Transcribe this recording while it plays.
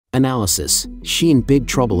Analysis: she in big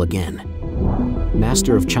trouble again.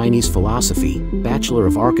 Master of Chinese Philosophy, Bachelor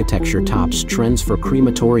of Architecture tops trends for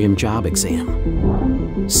crematorium job exam.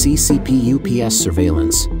 CCP UPS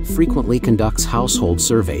surveillance frequently conducts household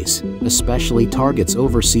surveys, especially targets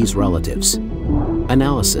overseas relatives.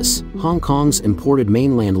 Analysis: Hong Kong's imported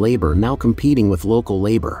mainland labor now competing with local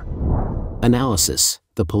labor. Analysis: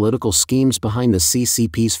 the political schemes behind the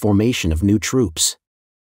CCP's formation of new troops.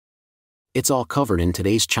 It's all covered in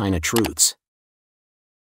today's China Truths.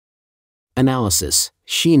 Analysis: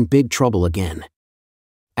 she in big trouble again.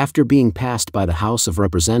 After being passed by the House of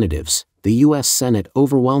Representatives, the U.S. Senate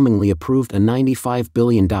overwhelmingly approved a $95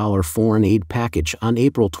 billion foreign aid package on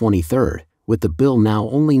April 23, with the bill now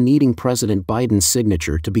only needing President Biden's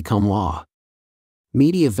signature to become law.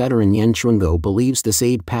 Media veteran Yen Chungo believes this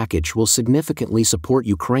aid package will significantly support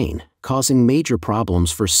Ukraine, causing major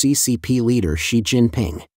problems for CCP leader Xi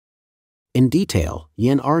Jinping. In detail,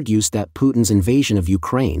 Yen argues that Putin's invasion of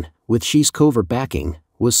Ukraine, with Xi's covert backing,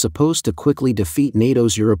 was supposed to quickly defeat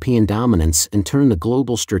NATO's European dominance and turn the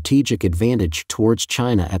global strategic advantage towards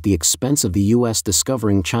China at the expense of the U.S.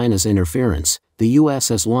 Discovering China's interference, the U.S.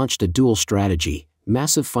 has launched a dual strategy: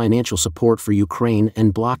 massive financial support for Ukraine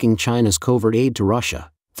and blocking China's covert aid to Russia,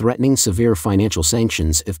 threatening severe financial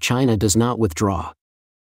sanctions if China does not withdraw.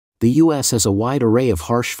 The U.S. has a wide array of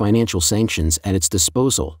harsh financial sanctions at its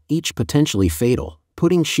disposal, each potentially fatal,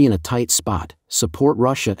 putting Xi in a tight spot: support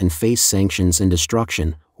Russia and face sanctions and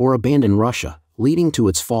destruction, or abandon Russia, leading to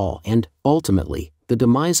its fall and, ultimately, the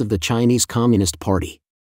demise of the Chinese Communist Party.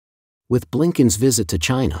 With Blinken's visit to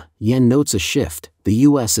China, Yen notes a shift: the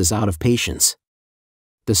U.S. is out of patience.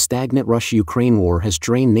 The stagnant Russia-Ukraine war has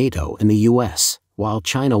drained NATO and the U.S., while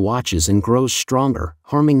China watches and grows stronger,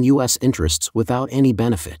 harming U.S. interests without any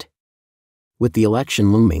benefit. With the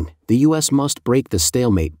election looming, the U.S. must break the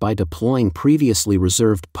stalemate by deploying previously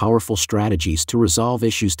reserved powerful strategies to resolve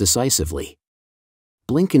issues decisively.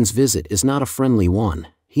 Blinken's visit is not a friendly one.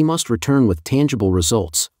 He must return with tangible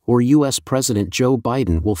results, or U.S. President Joe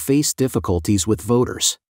Biden will face difficulties with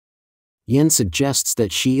voters. Yen suggests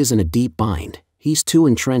that Xi is in a deep bind. He's too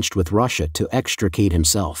entrenched with Russia to extricate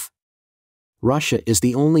himself. Russia is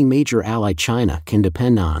the only major ally China can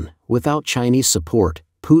depend on. Without Chinese support,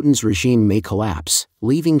 Putin's regime may collapse,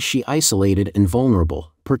 leaving Xi isolated and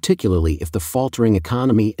vulnerable, particularly if the faltering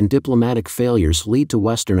economy and diplomatic failures lead to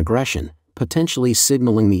Western aggression, potentially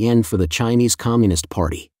signaling the end for the Chinese Communist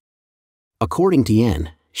Party. According to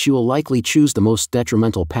Yen, Xi will likely choose the most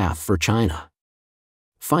detrimental path for China.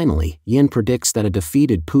 Finally, Yen predicts that a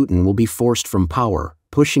defeated Putin will be forced from power,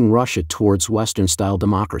 pushing Russia towards Western-style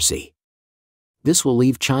democracy. This will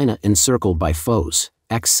leave China encircled by foes,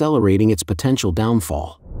 accelerating its potential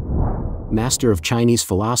downfall. Master of Chinese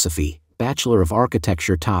Philosophy, Bachelor of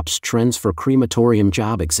Architecture tops trends for crematorium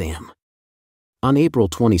job exam. On April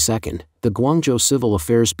 22, the Guangzhou Civil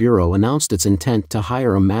Affairs Bureau announced its intent to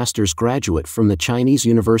hire a master's graduate from the Chinese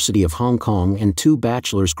University of Hong Kong and 2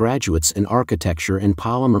 bachelor's graduates in architecture and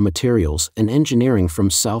polymer materials and engineering from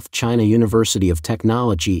South China University of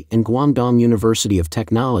Technology and Guangdong University of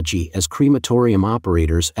Technology as crematorium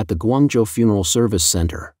operators at the Guangzhou Funeral Service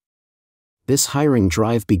Center. This hiring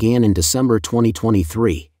drive began in December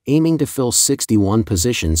 2023, aiming to fill 61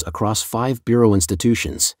 positions across 5 bureau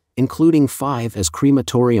institutions, including 5 as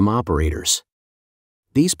crematorium operators.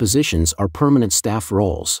 These positions are permanent staff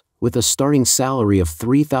roles, with a starting salary of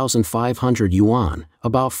 3,500 yuan,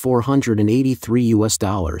 about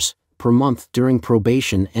 $483 per month during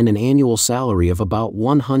probation, and an annual salary of about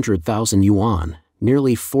 100,000 yuan,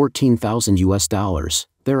 nearly $14,000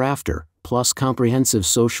 thereafter, plus comprehensive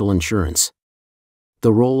social insurance.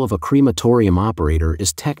 The role of a crematorium operator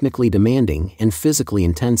is technically demanding and physically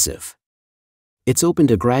intensive. It's open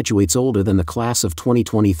to graduates older than the class of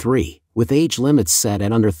 2023, with age limits set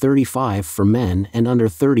at under 35 for men and under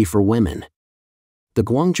 30 for women. The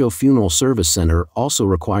Guangzhou Funeral Service Center also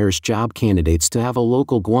requires job candidates to have a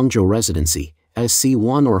local Guangzhou residency, a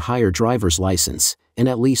C1 or higher driver's license, and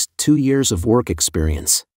at least 2 years of work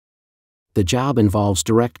experience. The job involves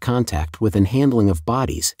direct contact with and handling of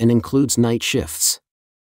bodies and includes night shifts.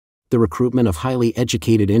 The recruitment of highly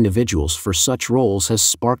educated individuals for such roles has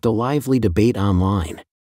sparked a lively debate online.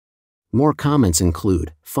 More comments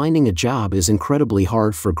include, finding a job is incredibly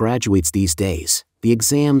hard for graduates these days. The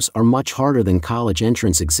exams are much harder than college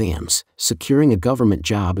entrance exams. Securing a government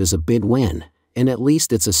job is a big win, and at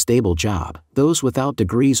least it's a stable job. Those without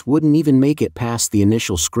degrees wouldn't even make it past the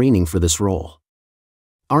initial screening for this role.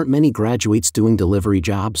 Aren't many graduates doing delivery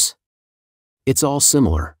jobs? It's all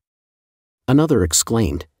similar. Another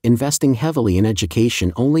exclaimed, investing heavily in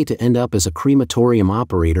education only to end up as a crematorium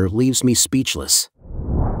operator leaves me speechless.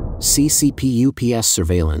 CCP UPS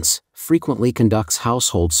surveillance frequently conducts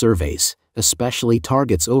household surveys, especially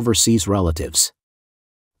targets overseas relatives.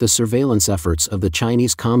 The surveillance efforts of the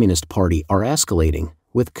Chinese Communist Party are escalating,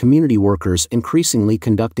 with community workers increasingly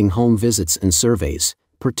conducting home visits and surveys,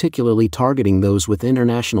 particularly targeting those with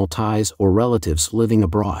international ties or relatives living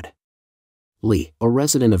abroad. Li, a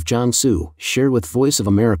resident of Jiangsu, shared with Voice of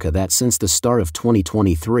America that since the start of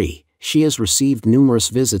 2023, she has received numerous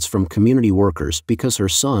visits from community workers because her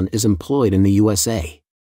son is employed in the USA.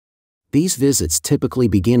 These visits typically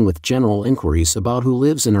begin with general inquiries about who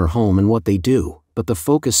lives in her home and what they do, but the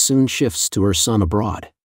focus soon shifts to her son abroad.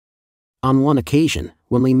 On one occasion,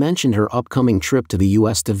 when Li mentioned her upcoming trip to the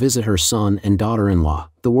US to visit her son and daughter-in-law,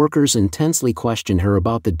 the workers intensely questioned her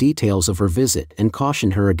about the details of her visit and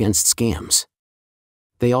cautioned her against scams.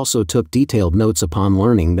 They also took detailed notes upon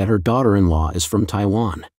learning that her daughter-in-law is from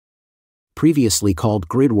Taiwan. Previously called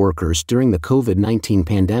grid workers during the COVID-19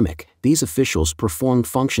 pandemic, these officials performed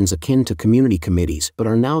functions akin to community committees but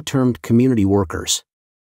are now termed community workers.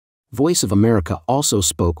 Voice of America also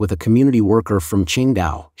spoke with a community worker from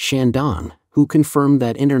Qingdao, Shandong, who confirmed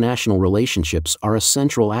that international relationships are a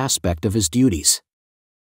central aspect of his duties.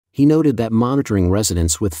 He noted that monitoring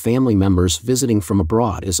residents with family members visiting from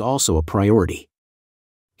abroad is also a priority.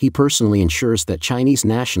 He personally ensures that Chinese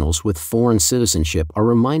nationals with foreign citizenship are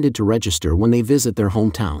reminded to register when they visit their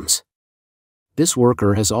hometowns. This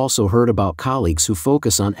worker has also heard about colleagues who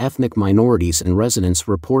focus on ethnic minorities and residents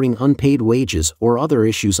reporting unpaid wages or other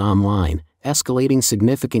issues online, escalating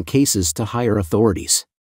significant cases to higher authorities.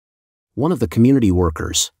 One of the community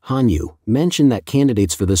workers, Hanyu, mentioned that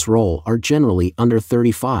candidates for this role are generally under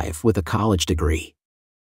 35 with a college degree.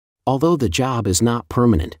 Although the job is not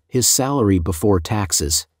permanent, his salary before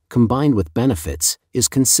taxes, combined with benefits, is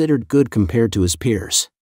considered good compared to his peers.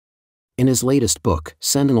 In his latest book,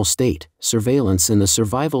 Sentinel State, Surveillance and the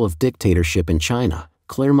Survival of Dictatorship in China,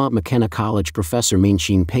 Claremont McKenna College professor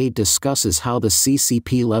Min-Shin Pei discusses how the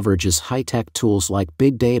CCP leverages high-tech tools like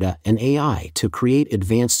big data and AI to create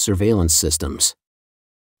advanced surveillance systems.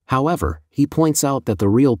 However, he points out that the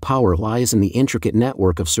real power lies in the intricate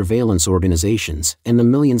network of surveillance organizations and the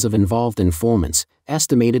millions of involved informants,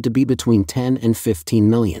 estimated to be between 10 and 15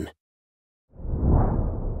 million.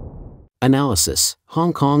 Analysis: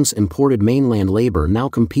 Hong Kong's imported mainland labor now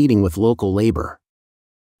competing with local labor.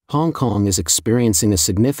 Hong Kong is experiencing a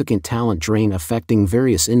significant talent drain affecting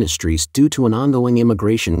various industries due to an ongoing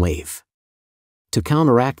immigration wave. To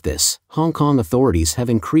counteract this, Hong Kong authorities have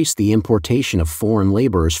increased the importation of foreign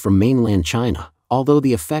laborers from mainland China, although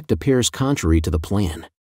the effect appears contrary to the plan.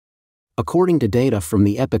 According to data from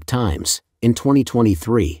the Epoch Times, in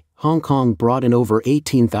 2023, Hong Kong brought in over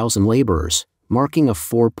 18,000 laborers, marking a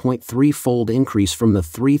 4.3-fold increase from the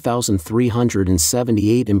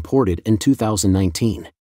 3,378 imported in 2019.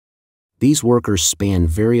 These workers span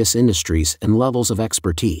various industries and levels of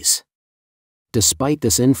expertise. Despite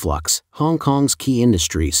this influx, Hong Kong's key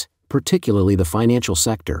industries, particularly the financial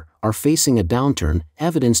sector, are facing a downturn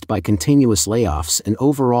evidenced by continuous layoffs and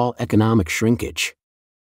overall economic shrinkage.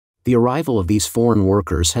 The arrival of these foreign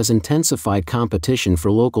workers has intensified competition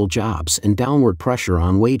for local jobs and downward pressure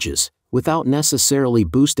on wages, without necessarily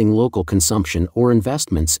boosting local consumption or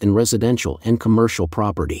investments in residential and commercial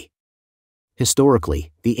property.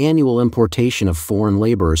 Historically, the annual importation of foreign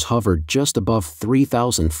laborers hovered just above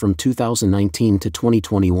 3,000 from 2019 to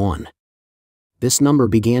 2021. This number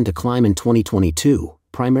began to climb in 2022,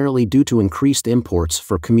 primarily due to increased imports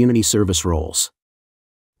for community service roles.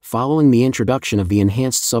 Following the introduction of the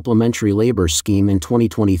Enhanced Supplementary Labor Scheme in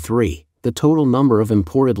 2023, the total number of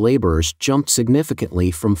imported laborers jumped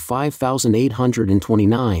significantly from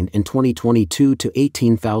 5,829 in 2022 to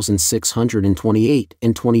 18,628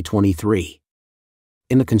 in 2023.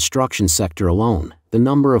 In the construction sector alone, the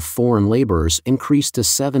number of foreign laborers increased to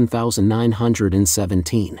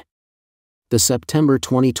 7,917. The September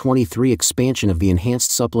 2023 expansion of the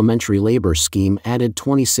Enhanced Supplementary Labor Scheme added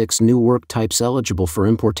 26 new work types eligible for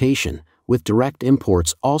importation, with direct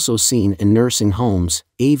imports also seen in nursing homes,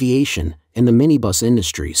 aviation, and the minibus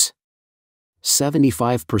industries.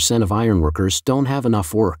 75% of ironworkers don't have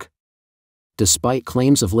enough work. Despite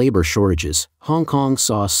claims of labor shortages, Hong Kong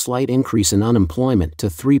saw a slight increase in unemployment to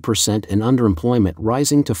 3% and underemployment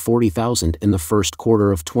rising to 40,000 in the first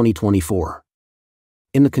quarter of 2024.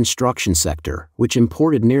 In the construction sector, which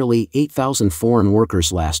imported nearly 8,000 foreign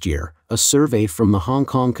workers last year, a survey from the Hong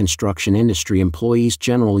Kong Construction Industry Employees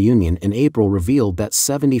General Union in April revealed that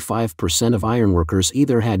 75% of ironworkers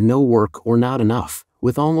either had no work or not enough,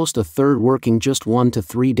 with almost a third working just 1 to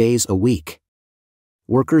 3 days a week.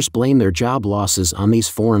 Workers blame their job losses on these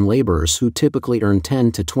foreign laborers who typically earn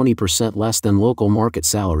 10 to 20% less than local market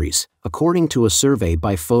salaries, according to a survey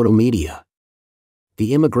by Photomedia.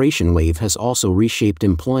 The immigration wave has also reshaped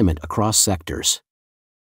employment across sectors.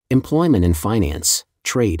 Employment in finance,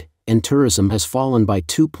 trade, and tourism has fallen by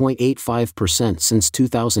 2.85% since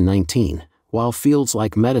 2019, while fields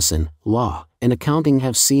like medicine, law, and accounting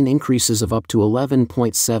have seen increases of up to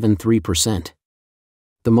 11.73%.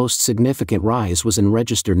 The most significant rise was in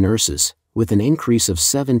registered nurses, with an increase of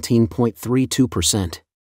 17.32%.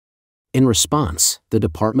 In response, the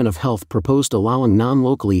Department of Health proposed allowing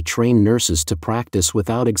non-locally trained nurses to practice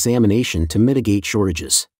without examination to mitigate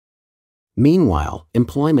shortages. Meanwhile,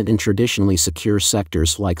 employment in traditionally secure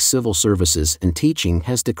sectors like civil services and teaching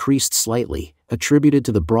has decreased slightly, attributed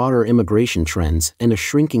to the broader immigration trends and a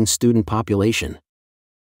shrinking student population.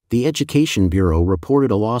 The Education Bureau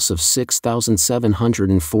reported a loss of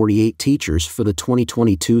 6,748 teachers for the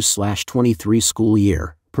 2022-23 school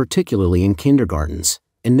year, particularly in kindergartens,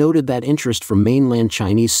 and noted that interest from mainland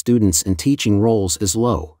Chinese students in teaching roles is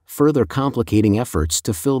low, further complicating efforts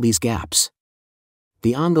to fill these gaps.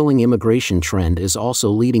 The ongoing immigration trend is also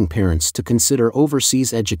leading parents to consider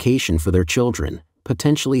overseas education for their children,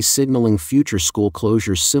 potentially signaling future school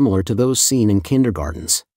closures similar to those seen in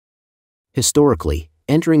kindergartens. Historically,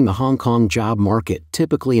 entering the Hong Kong job market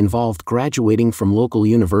typically involved graduating from local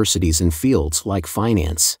universities in fields like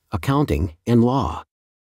finance, accounting, and law.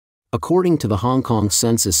 According to the Hong Kong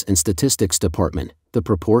Census and Statistics Department, the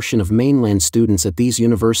proportion of mainland students at these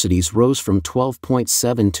universities rose from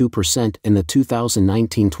 12.72% in the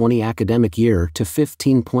 2019-20 academic year to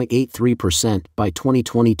 15.83% by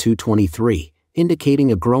 2022-23,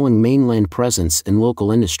 indicating a growing mainland presence in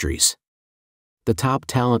local industries. The Top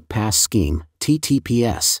Talent Pass Scheme,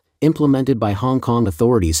 TTPS, implemented by Hong Kong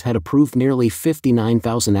authorities had approved nearly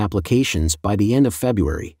 59,000 applications by the end of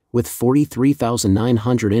February, with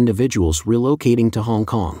 43,900 individuals relocating to Hong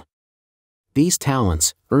Kong. These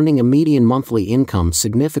talents, earning a median monthly income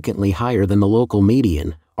significantly higher than the local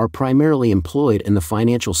median, are primarily employed in the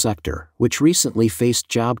financial sector, which recently faced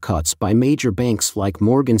job cuts by major banks like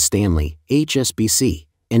Morgan Stanley, HSBC,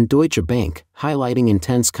 and Deutsche Bank, highlighting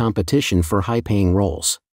intense competition for high-paying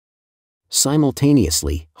roles.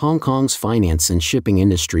 Simultaneously, Hong Kong's finance and shipping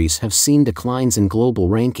industries have seen declines in global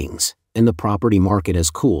rankings, and the property market has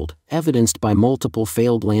cooled, evidenced by multiple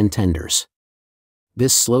failed land tenders.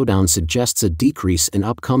 This slowdown suggests a decrease in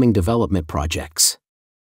upcoming development projects.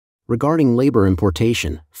 Regarding labor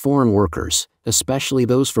importation, foreign workers, especially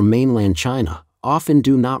those from mainland China, often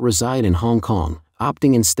do not reside in Hong Kong,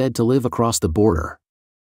 opting instead to live across the border.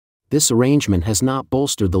 This arrangement has not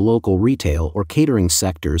bolstered the local retail or catering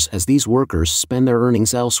sectors as these workers spend their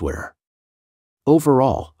earnings elsewhere.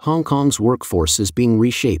 Overall, Hong Kong's workforce is being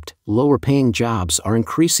reshaped. Lower-paying jobs are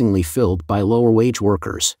increasingly filled by lower-wage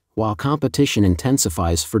workers, while competition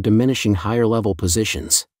intensifies for diminishing higher-level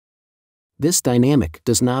positions. This dynamic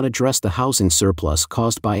does not address the housing surplus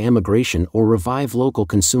caused by emigration or revive local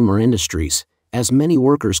consumer industries, as many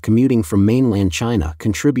workers commuting from mainland China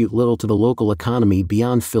contribute little to the local economy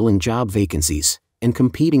beyond filling job vacancies and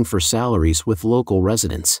competing for salaries with local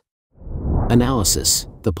residents. Analysis: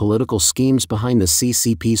 the political schemes behind the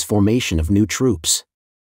CCP's formation of new troops.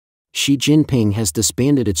 Xi Jinping has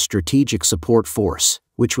disbanded its Strategic Support Force,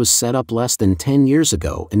 which was set up less than 10 years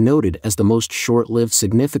ago and noted as the most short-lived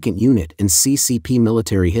significant unit in CCP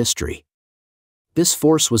military history. This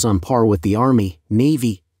force was on par with the Army,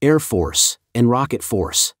 Navy, Air Force, and Rocket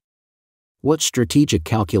Force. What strategic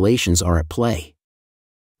calculations are at play?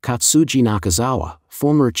 Katsuji Nakazawa,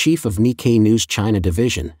 former chief of Nikkei News China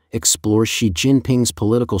Division, explores Xi Jinping's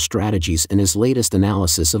political strategies in his latest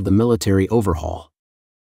analysis of the military overhaul.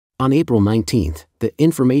 On April 19, the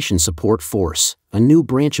Information Support Force, a new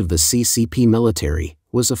branch of the CCP military,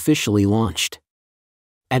 was officially launched.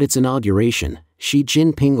 At its inauguration, Xi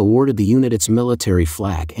Jinping awarded the unit its military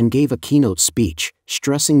flag and gave a keynote speech,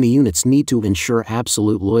 stressing the unit's need to ensure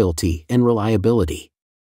absolute loyalty and reliability.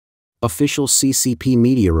 Official CCP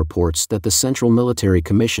media reports that the Central Military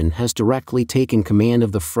Commission has directly taken command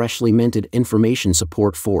of the freshly minted Information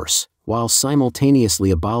Support Force, while simultaneously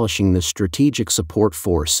abolishing the Strategic Support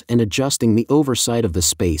Force and adjusting the oversight of the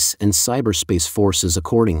space and cyberspace forces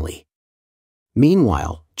accordingly.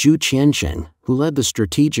 Meanwhile, Zhu Qiansheng, who led the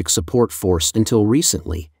Strategic Support Force until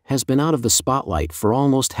recently, has been out of the spotlight for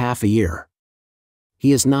almost half a year.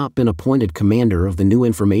 He has not been appointed commander of the new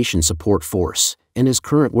Information Support Force, and his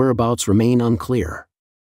current whereabouts remain unclear.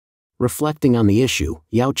 Reflecting on the issue,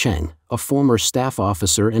 Yao Cheng, a former staff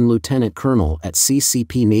officer and lieutenant colonel at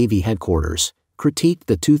CCP Navy headquarters, critiqued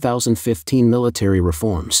the 2015 military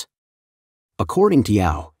reforms. According to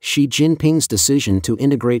Yao, Xi Jinping's decision to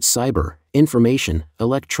integrate cyber, information,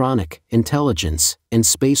 electronic, intelligence, and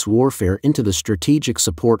space warfare into the Strategic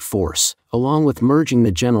Support Force, along with merging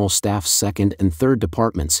the General Staff's 2nd and 3rd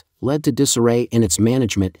departments, led to disarray in its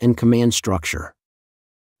management and command structure.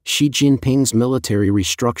 Xi Jinping's military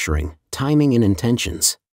restructuring, timing and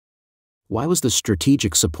intentions. Why was the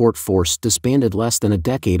Strategic Support Force disbanded less than a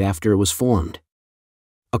decade after it was formed?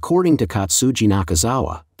 According to Katsuji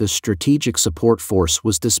Nakazawa, the Strategic Support Force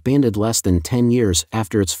was disbanded less than 10 years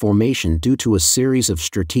after its formation due to a series of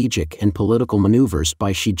strategic and political maneuvers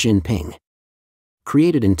by Xi Jinping.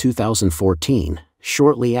 Created in 2014,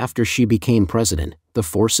 shortly after Xi became president, the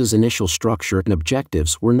force's initial structure and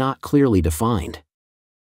objectives were not clearly defined.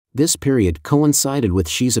 This period coincided with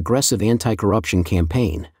Xi's aggressive anti-corruption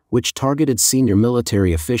campaign, which targeted senior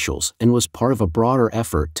military officials and was part of a broader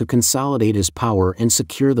effort to consolidate his power and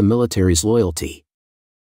secure the military's loyalty.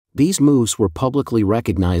 These moves were publicly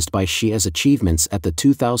recognized by Xi as achievements at the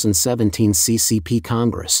 2017 CCP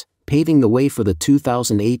Congress, paving the way for the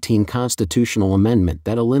 2018 constitutional amendment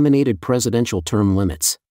that eliminated presidential term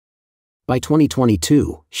limits. By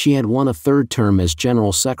 2022, Xi had won a 3rd term as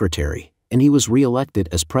General Secretary, and he was re-elected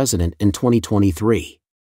as president in 2023.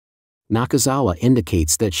 Nakazawa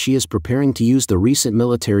indicates that Xi is preparing to use the recent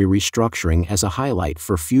military restructuring as a highlight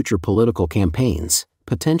for future political campaigns,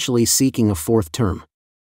 potentially seeking a 4th term.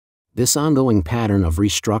 This ongoing pattern of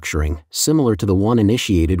restructuring, similar to the one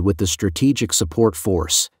initiated with the Strategic Support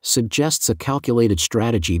Force, suggests a calculated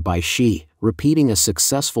strategy by Xi, repeating a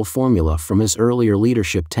successful formula from his earlier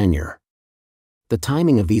leadership tenure. The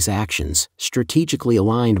timing of these actions, strategically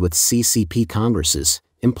aligned with CCP congresses,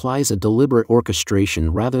 implies a deliberate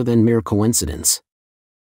orchestration rather than mere coincidence.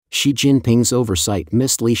 Xi Jinping's oversight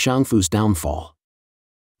missed Li Shangfu's downfall.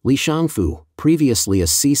 Li Shangfu, previously a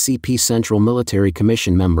CCP Central Military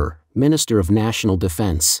Commission member, Minister of National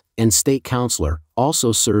Defense, and State Councilor,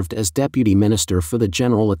 also served as Deputy Minister for the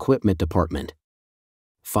General Equipment Department.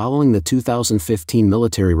 Following the 2015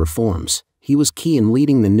 military reforms, he was key in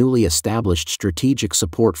leading the newly established Strategic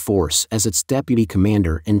Support Force as its Deputy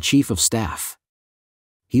Commander and Chief of Staff.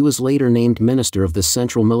 He was later named Minister of the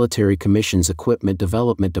Central Military Commission's Equipment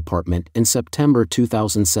Development Department in September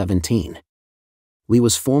 2017. Li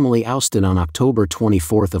was formally ousted on October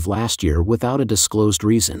 24 of last year without a disclosed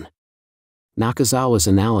reason. Nakazawa's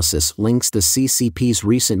analysis links the CCP's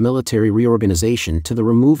recent military reorganization to the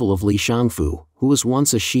removal of Li Shangfu, who was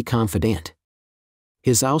once a Xi confidant.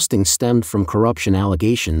 His ousting stemmed from corruption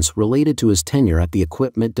allegations related to his tenure at the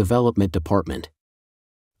Equipment Development Department.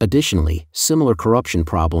 Additionally, similar corruption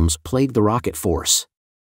problems plagued the Rocket Force.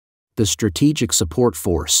 The Strategic Support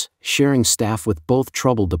Force, sharing staff with both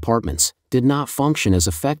troubled departments, did not function as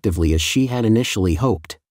effectively as Xi had initially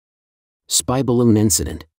hoped. Spy balloon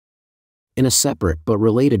incident. In a separate but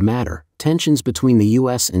related matter, tensions between the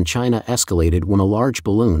US and China escalated when a large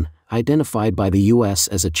balloon, identified by the US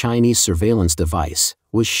as a Chinese surveillance device,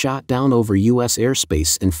 was shot down over US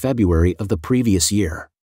airspace in February of the previous year.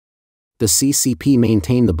 The CCP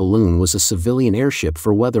maintained the balloon was a civilian airship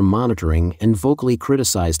for weather monitoring and vocally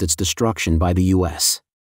criticized its destruction by the US.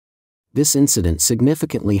 This incident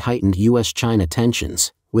significantly heightened US-China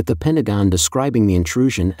tensions, with the Pentagon describing the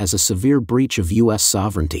intrusion as a severe breach of US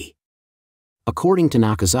sovereignty. According to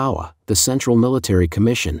Nakazawa, the Central Military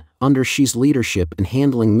Commission, under Xi's leadership in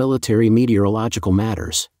handling military meteorological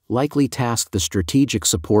matters, likely tasked the Strategic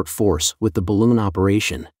Support Force with the balloon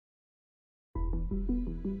operation.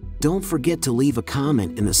 Don't forget to leave a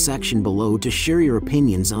comment in the section below to share your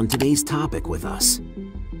opinions on today's topic with us.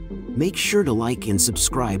 Make sure to like and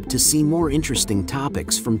subscribe to see more interesting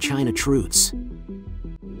topics from China Truths.